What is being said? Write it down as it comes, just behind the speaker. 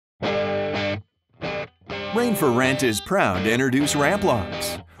Rain for Rent is proud to introduce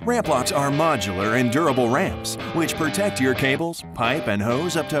RampLox. RampLox are modular and durable ramps, which protect your cables, pipe, and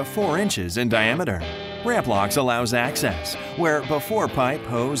hose up to 4 inches in diameter. RampLox allows access, where before pipe,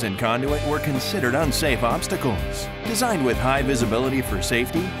 hose, and conduit were considered unsafe obstacles. Designed with high visibility for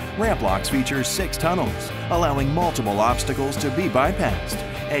safety, RampLox features 6 tunnels, allowing multiple obstacles to be bypassed,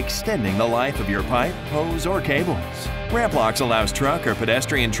 extending the life of your pipe, hose, or cables. RampLox allows truck or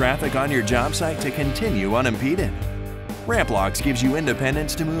pedestrian traffic on your job site to continue unimpeded. RampLox gives you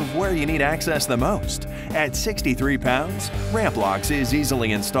independence to move where you need access the most. At 63 pounds, RampLox is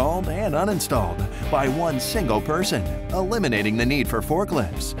easily installed and uninstalled by one single person, eliminating the need for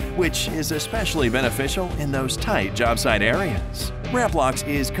forklifts, which is especially beneficial in those tight job site areas. RampLox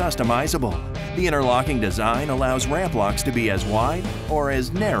is customizable. The interlocking design allows RampLox to be as wide or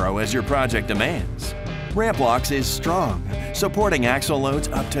as narrow as your project demands. RampLox is strong, supporting axle loads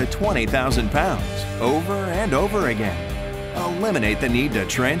up to 20,000 pounds over and over again. Eliminate the need to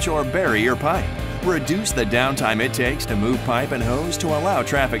trench or bury your pipe. Reduce the downtime it takes to move pipe and hose to allow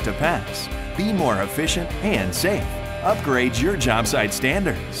traffic to pass. Be more efficient and safe. Upgrade your job site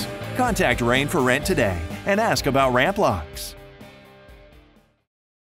standards. Contact Rain for Rent today and ask about RampLox.